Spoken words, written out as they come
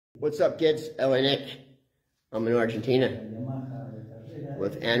What's up, kids? Ella Nick. I'm in Argentina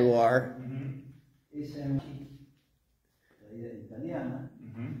with Anwar.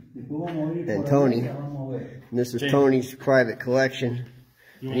 And Tony. And this is Tony's private collection.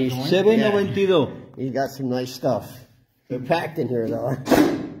 And he's he's got some nice stuff. They're packed in here though.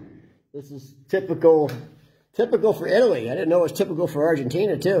 This is typical for Italy. I didn't know it was typical for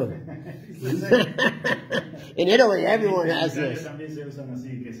Argentina too. In Italy, everyone has this. I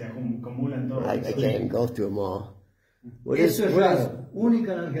can't even go through them all. What is this?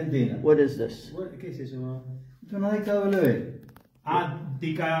 Única en Argentina. What is this? ¿Qué es eso? Es una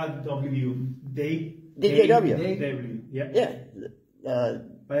DKW. DKW. DKW. Yeah.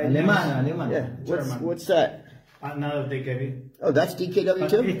 Alemana. Yeah. What's that? Another DKW. Oh, that's DKW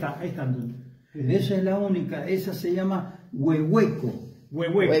too? Esa es la única. Esa se llama Huehueco.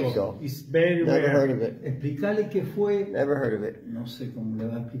 Huehueco. It's very Never rare. heard of it. Explicarle que fue... Never heard of it. No sé cómo le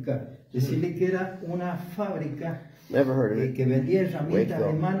va a explicar. Decirle que era una fábrica... Never heard of it. Que vendía herramientas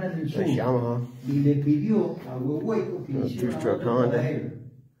alemanas del sur. Y le pidió a Huehueco que hiciera Honda.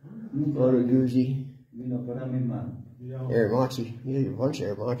 Moto Guzzi. Vino para mi mano. Aramachi. You got a bunch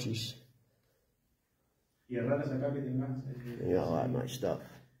of Aramachis. You got a lot of nice stuff.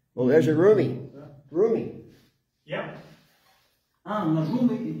 Oh, there's a Rumi. Yeah. Una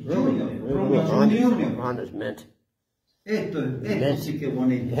Rumi Junior. Honda's mint. Esto sí que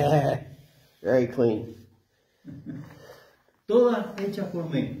bonito. Yeah. Very clean. Todas hechas por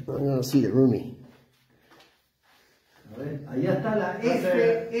mí. I'm going to see the Rumi. A ver, allá está la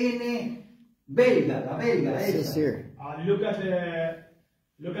FN belga, la belga. What's this here?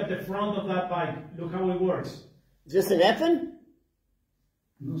 Look at the front of that bike. Look how it works. Is this an FN?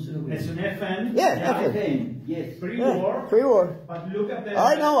 No sé lo que It's an FN. Yeah, FN. Yes. Pre-war. Pre-war. But look at the...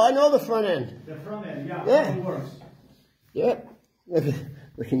 I know the front end. The front end, yeah. Yeah. How it works. Yep. Look,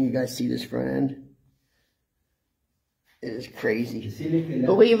 can you guys see this front end? It is crazy.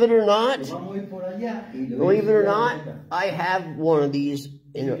 Believe it or not, I have one of these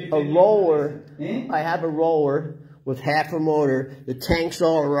in a roller. I have a roller with half a motor. The tank's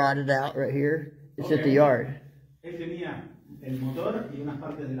all rotted out right here. It's at the yard.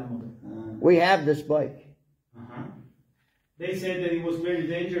 We have this bike. They said that it was very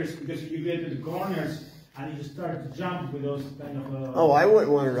dangerous because you get to the corners and you start to jump with those kind of... Oh, I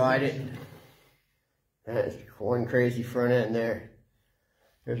wouldn't want to ride it. That's one crazy front end there.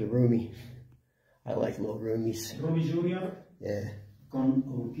 There's a Rumi. I like little Rumis. Rumi Junior? Yeah. Con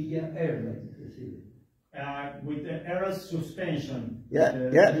horquilla air, with the air suspension. Yeah.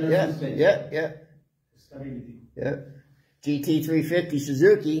 Stability. Yeah. GT350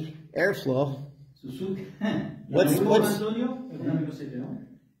 Suzuki Airflow. Suzuki. What's Antonio? Es una Velocete, ¿no?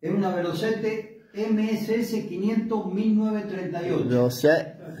 Es una Velocete MSS 500 1938.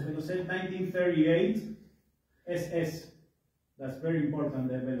 Velocete. Velocete 1938 SS. That's very important,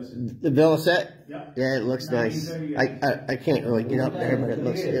 the Velocete. The Velocete? Yeah. Yeah, it looks nice. I can't really get up there, but it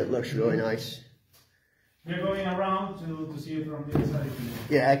looks really nice. We're going around to see it from the inside.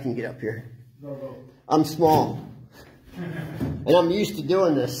 Yeah, I can get up here. Go. I'm small. And I'm used to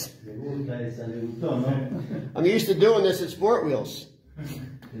doing this. I'm used to doing this at Sport Wheels. Oh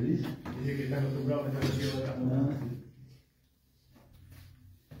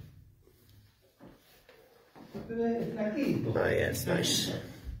yeah, it's nice.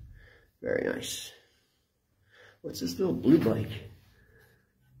 Very nice. What's this little blue bike?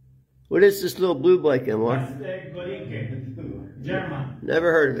 What is this little blue bike, Anwar? That's the Gorinke, German.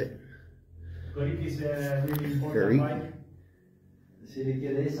 Never heard of it. Gorinke is a really important bike.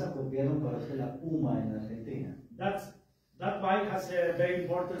 That bike has a very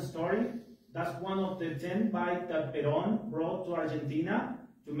important story. That's one of the 10 bikes that Perón brought to Argentina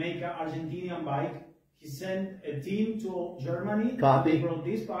to make an Argentinian bike. He sent a team to Germany. Copy. They brought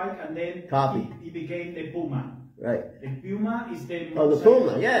this bike and then it became the Puma. Right. The Puma is the... Oh, the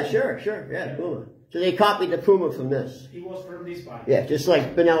Puma. Yeah, sure. Yeah, Puma. So they copied the Puma from this. It was from this bike. Yeah, just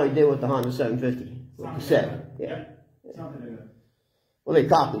like Benelli did with the Honda 750. Like you said. Yeah. Something like that. Well, they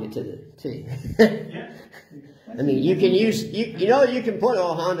copied it to the T. Yeah. I mean, you can use, you know, you can put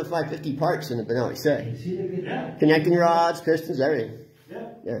all Honda 550 parts in the Benelli set. Yeah. Connecting rods, pistons, everything.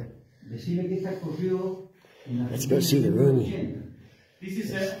 Yeah. Let's go see the Rumi. This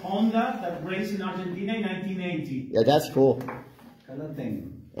is a Honda that raced in Argentina in 1980. Yeah, that's cool. I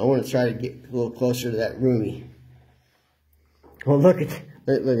want to try to get a little closer to that Rumi. Oh, look at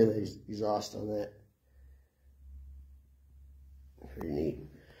the exhaust on that. Pretty neat.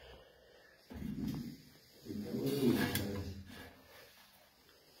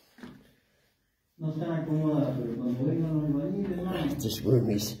 No están acomodadas, pero cuando vengan los albañiles, Just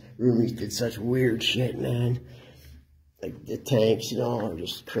roomies did such weird shit, man. Like the tanks, you know, are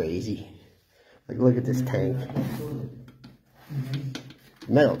just crazy. Like look at this tank.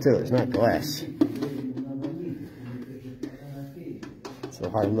 Metal too, it's not glass. It's a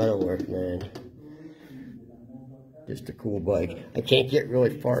hard metal work, man. Just a cool bike. I can't get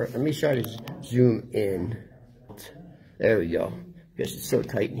really far. Let me try to zoom in. There we go. Because it's so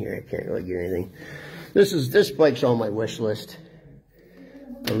tight in here, I can't really get anything. This bike's on my wish list.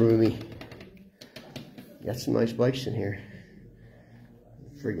 A roomie. Got some nice bikes in here.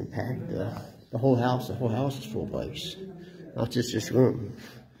 Friggin' packed. The whole house is full of bikes. Not just this room.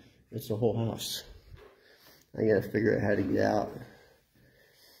 It's the whole house. I gotta figure out how to get out.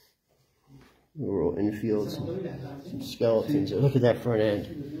 Little infields, some skeletons. Look at that front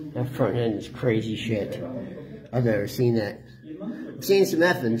end. That front end is crazy shit. I've never seen that. I've seen some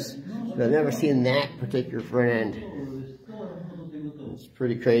effins, but I've never seen that particular front end. It's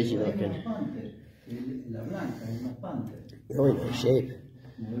pretty crazy looking. Really nice shape.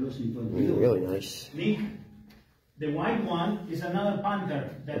 Really nice. Nick, the white one is another panther.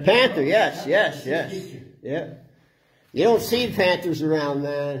 A panther, yes. Yeah. You don't see panthers around,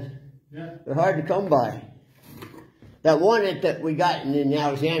 man. Yeah. They're hard to come by. That one that we got in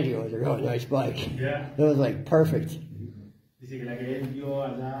Alexandria was a really nice bike. Yeah. It was like perfect.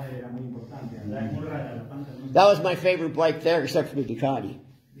 That was my favorite bike there, except for the Ducati.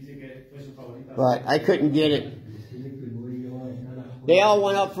 But I couldn't get it. They all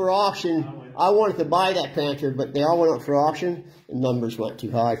went up for auction. I wanted to buy that Panther, but they all went up for auction. The numbers went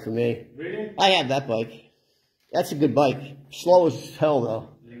too high for me. Really? I have that bike. That's a good bike. Slow as hell, though.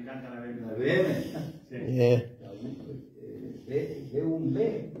 Yeah.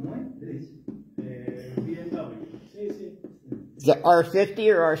 Is that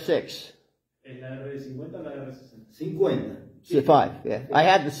R50 or R6? 5, yeah. I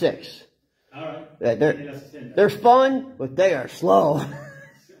had the 6. All right. Yeah, they're fun, but they are slow.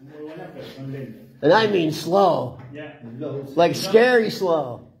 And I mean slow. Yeah. Like scary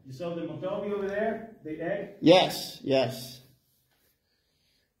slow. You saw the Motobi over there? The egg? Yes.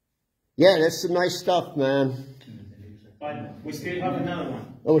 Yeah, that's some nice stuff, man. But we still have another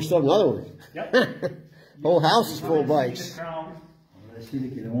one. Oh, we still have another one. Yep. Whole house is full of bikes. You saw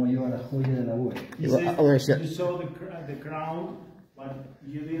the crown, but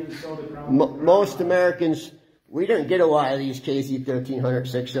you didn't show the crown. Most Americans, we don't get a lot of these KZ 1300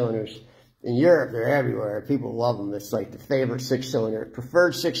 6-cylinders. In Europe, they're everywhere. People love them. It's like the favorite 6-cylinder,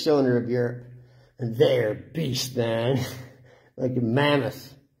 preferred 6-cylinder of Europe. And they're beast, man. Like a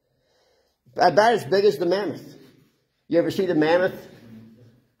mammoth. About as big as the Mammoth. You ever see the Mammoth?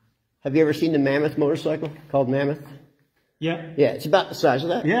 Have you ever seen the Mammoth motorcycle called Mammoth? Yeah. Yeah, it's about the size of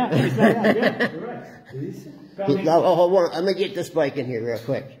that. Yeah, it's like that. Yeah, you're right. Hold on. I'm going to get this bike in here real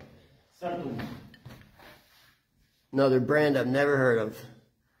quick. Another brand I've never heard of.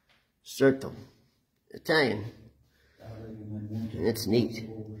 Circle. Italian. And it's neat.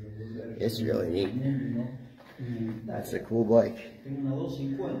 It's really neat. That's a cool bike.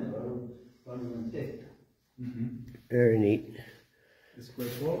 Very neat. Square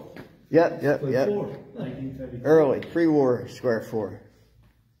 4? Yep. 1934. Early, pre-war Square 4.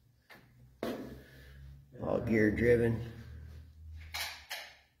 All gear driven.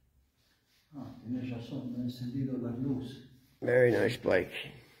 Very nice bike.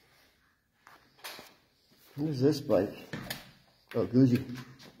 What is this bike? Oh, Guzzi.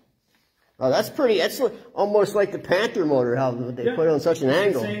 Oh, that's pretty. That's almost like the Panther motor, how they put it on such an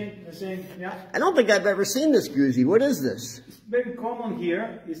angle. The same, yeah. I don't think I've ever seen this Guzzi. What is this? It's very common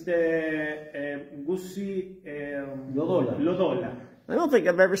here. It's the Guzzi Lodola. I don't think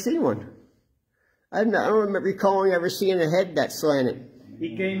I've ever seen one. I don't remember recalling ever seeing a head that slanted.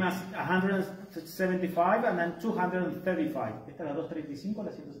 It came as 175 and then 235. Esta es la 235, la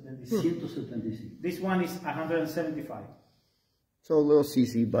 175. This one is 175. So a little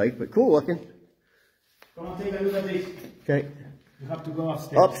CC bike, but cool looking. Come on, take a look at this. Okay. You have to go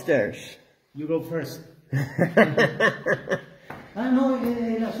upstairs. Upstairs. You go first. Tell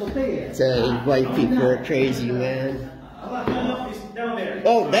you, white people are crazy, man. No, it's down there.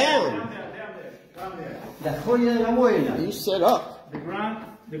 Oh, down. Down there. La joya de la abuela. You set up.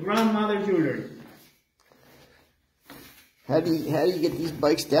 The grandmother jewelry. How do you get these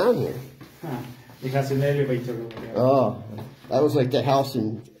bikes down here? It has an elevator over there. Oh, that was like the house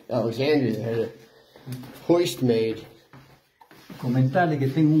in Alexandria that had a hoist made. Comentarle que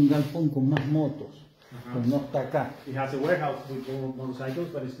tengo un galpón con más motos, pero no está acá. It has a warehouse with motorcycles,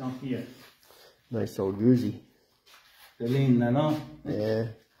 but it's not here. Nice old Guzzi. Qué linda, ¿no? Yeah.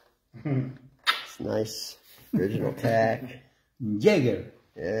 It's nice. Original tack. Jäger.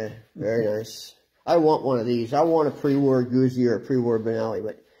 Yeah, very nice. I want one of these. I want a pre-war Guzzi or a pre-war Benelli,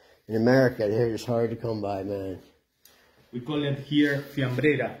 but in America, they're just hard to come by, man. We call it here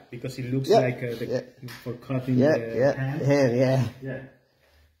fiambrera because it looks like for cutting the ham. Ham, yeah. Yeah.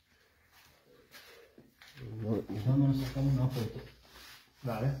 Vamos a sacar una foto.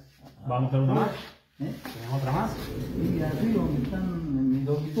 Vale. Vamos a hacer una más. ¿Tenemos otra más? Y arriba donde están en mi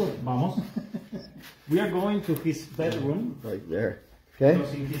dormitorio. Vamos. We are going to his bedroom. Right there. Okay.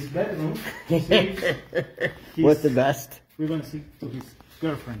 Because in his bedroom, What's the best? We're going to see to his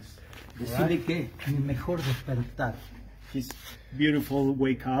girlfriends. Decirle que mi mejor despertar. His beautiful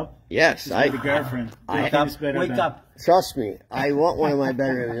wake up. Yes, The girlfriend. Wake up. Trust me, I want one in my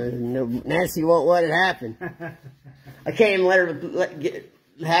bedroom. Nancy won't let it happen. I can't even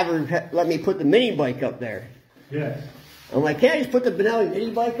have her let me put the mini bike up there. Yeah. I'm like, can't I just put the Benelli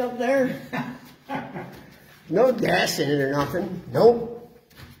mini bike up there? No gas in it or nothing. Nope.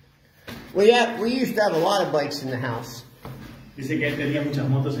 We used to have a lot of bikes in the house. Dice que él tenía muchas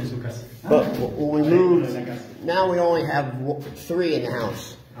motos en su casa. But when we moved, now we only have 3 in the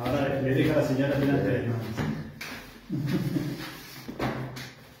house. Ahora le dije a la señora delante.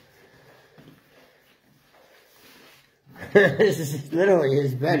 This is literally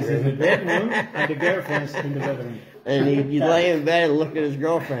his bedroom. This is the bedroom and the girlfriend's in the bedroom. And he lay in bed and look at his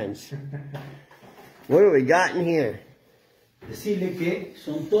girlfriends. What do we got in here? Decirle que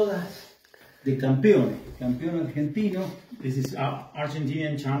son todas de campeones. Campeón argentino. This is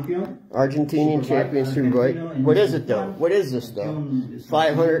Argentinian champion. Argentinian champion Superbike. What is it though? What is this though?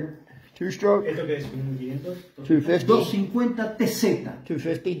 500 two-stroke? ¿Esto qué es? ¿Un 500? 250? 250 TZ.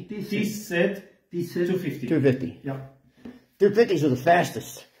 250? TZ 250. 250. Yep. 250s are the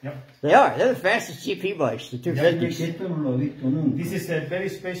fastest. Yep. They are. They're the fastest GP bikes, the 250s. Esto no lo he visto nunca. This is a very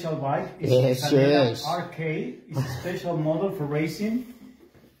special bike. It's Yes, it is. Arcade. It's a special model for racing.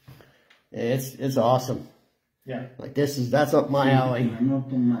 It's awesome. Yeah. Like that's up my alley.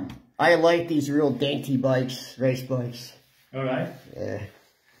 I like these real dainty bikes, race bikes. All right. Yeah.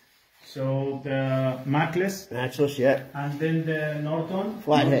 So the Mackless. Matchless, yeah. And then the Norton.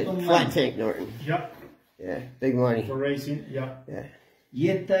 Flathead, flat tank Norton. Yep. Yeah, big money. For racing, yeah. Yeah. Y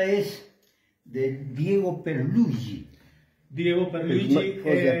esta es de Diego Perluigi. Diego Perluigi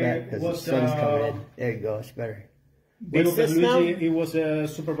Close that back because the was sun's coming in. There you go, it's better. Diego What's this now? Perluigi, he was a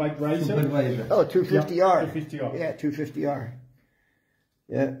superbike racer. Oh, 250R. 250R. Yeah, 250R.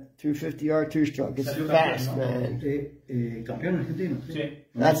 Yeah, 250R two-stroke. It's fast, man. Campeón argentino. Sí.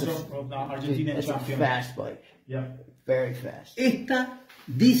 That's Argentinian a champion. fast bike. Yeah. Very fast.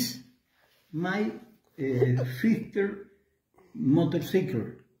 This my first motorcycle.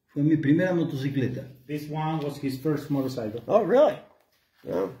 Fue mi primera motocicleta. This one was his first motorcycle. Oh, really?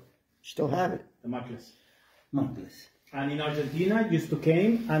 No, still have it. The Mackless. Mackless. And in Argentina, used to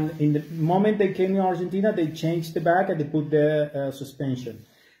came, and in the moment they came in Argentina, they changed the back and they put the suspension.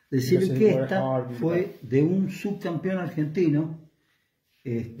 Decir que esta fue de un subcampeón argentino,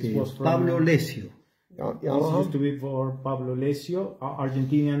 Pablo Lesio. This used to be for Pablo Lesio,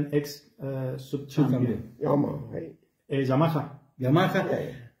 Argentinian ex-subchampion. Yamaha, right? Yamaha.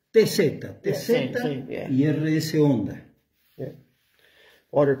 Yamaha, TZ, same, yeah. Y RS Honda. Yeah.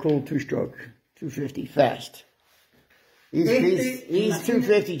 Water-cooled two-stroke, 250, fast. These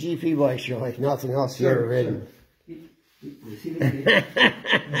 250 GP bikes are like nothing else you ever ridden. You have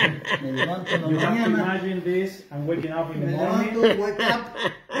to imagine this and waking up in the morning. Wake up.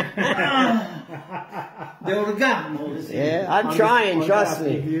 The orgasmo. Yeah, I'm trying, trust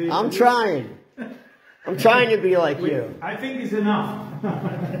me. I'm trying. I'm trying to be like you. I think it's enough.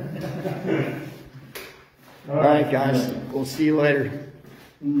 All right, guys. We'll see you later.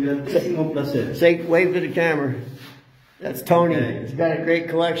 Un grandísimo placer. Say, wave to the camera. That's Tony. He's got a great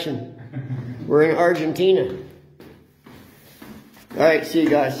collection. We're in Argentina. All right, see you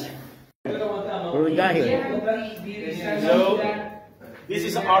guys. What do we got here? So, this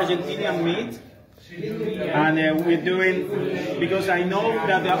is Argentinian meat. And we're doing, because I know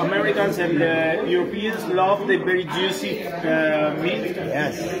that the Americans and the Europeans love the very juicy meat.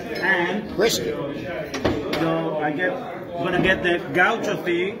 Yes. And Brisket. so I'm gonna get the gaucho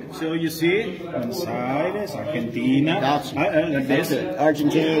thing, so you see, inside is Argentina. Gaucho. Like this.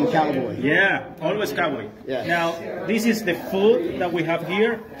 Argentinian cowboy. Yeah, always cowboy. Yeah. Now, this is the food that we have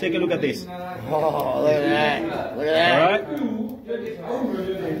here. Take a look at this. Oh, look at that. Look at that. All right.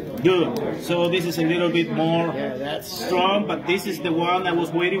 Good. So this is a little bit more strong, but this is the one I was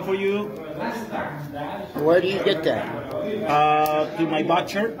waiting for you. Where do you get that? To my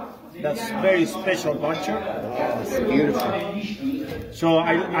butcher. That's very special butcher. Oh, it's beautiful. So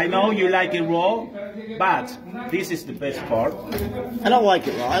I know you like it raw, but this is the best part. I don't like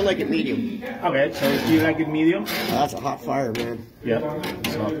it raw. I like it medium. Okay, so do you like it medium? Oh, that's a hot fire, man. Yeah.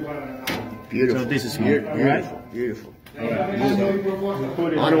 So Beautiful. So this is beautiful. good, right? Beautiful.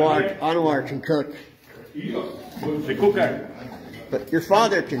 Put it Anwar can cook. the cooker. But your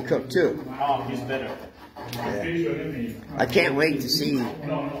father can cook too. Oh, he's better. Yeah. I can't wait to see.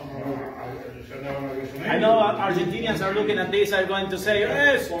 I know Argentinians are looking at this, are going to say,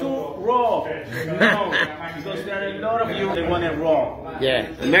 it's too raw. No, because there are a lot of you that want it raw. Yeah,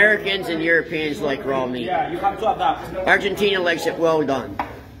 Americans and Europeans like raw meat. Yeah, you have to adapt. Argentina likes it well done.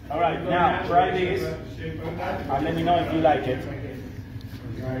 All right, now try this and let me know if you like it.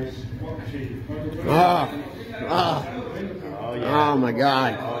 Oh my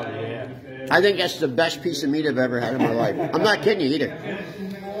God. Oh, yeah. I think that's the best piece of meat I've ever had in my life. I'm not kidding you either.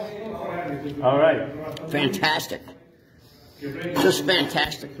 All right. Fantastic. Just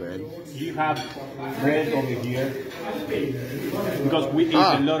fantastic, man. You have bread over here because we eat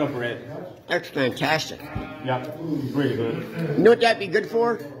a lot of bread. That's fantastic. Yeah, really good. You know what that'd be good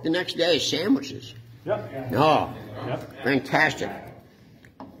for? The next day, sandwiches. Yeah. Oh, Yeah. fantastic.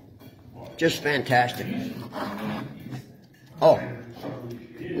 Just fantastic. Oh,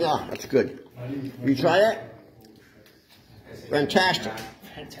 yeah, that's good. You try that? Fantastic.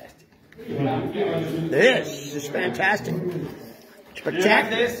 Fantastic. It is. It's fantastic. You like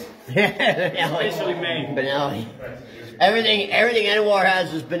Spectacular. this? Especially made. Benelli. Everything Anwar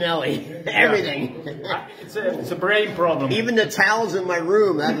has is Benelli. Everything. It's a brain problem. Even the towels in my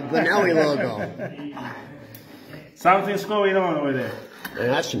room have a Benelli logo. Something's going on over there. Man,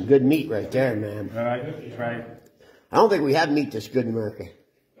 that's some good meat right there, man. All right, try it. I don't think we have meat this good in America.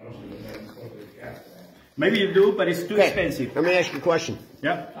 Maybe you do, but it's too expensive. Let me ask you a question.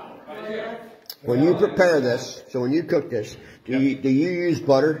 Yeah. When you prepare this, so when you cook this, do you use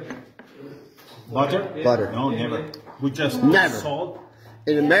butter? Butter? Butter. No, never. We just Never. salt.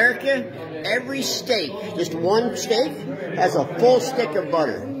 In America, every steak, just one steak, has a full stick of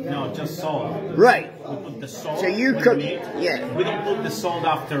butter. No, just salt. Right. We put the salt. So you on cook, the meat. yeah. We don't put the salt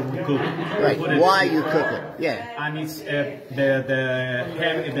after we cook it. Right. We put it Why you before. cook it? Yeah. And it's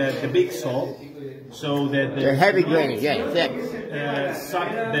the big salt, so that They're heavy grained, yeah, thick. suck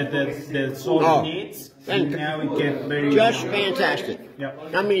the salt needs, and now it gets very Just fantastic. Yeah.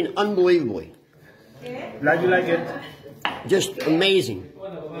 I mean, unbelievably. Like you like it? Just amazing.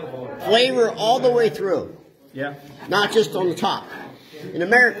 Flavor all the way through, Yeah. not just on the top. In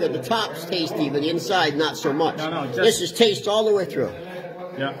America, the top's tasty, but the inside not so much. No, just- This is taste all the way through.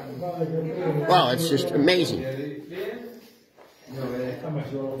 Yeah. Wow, it's just amazing.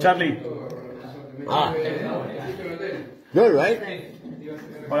 Charlie. Good, right?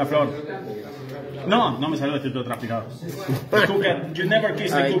 Hola, Flor. No, no me salió, estoy todo traficado. The cooker. You never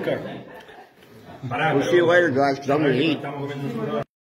kiss the cooker. We'll see you later, guys, because I'm going to eat.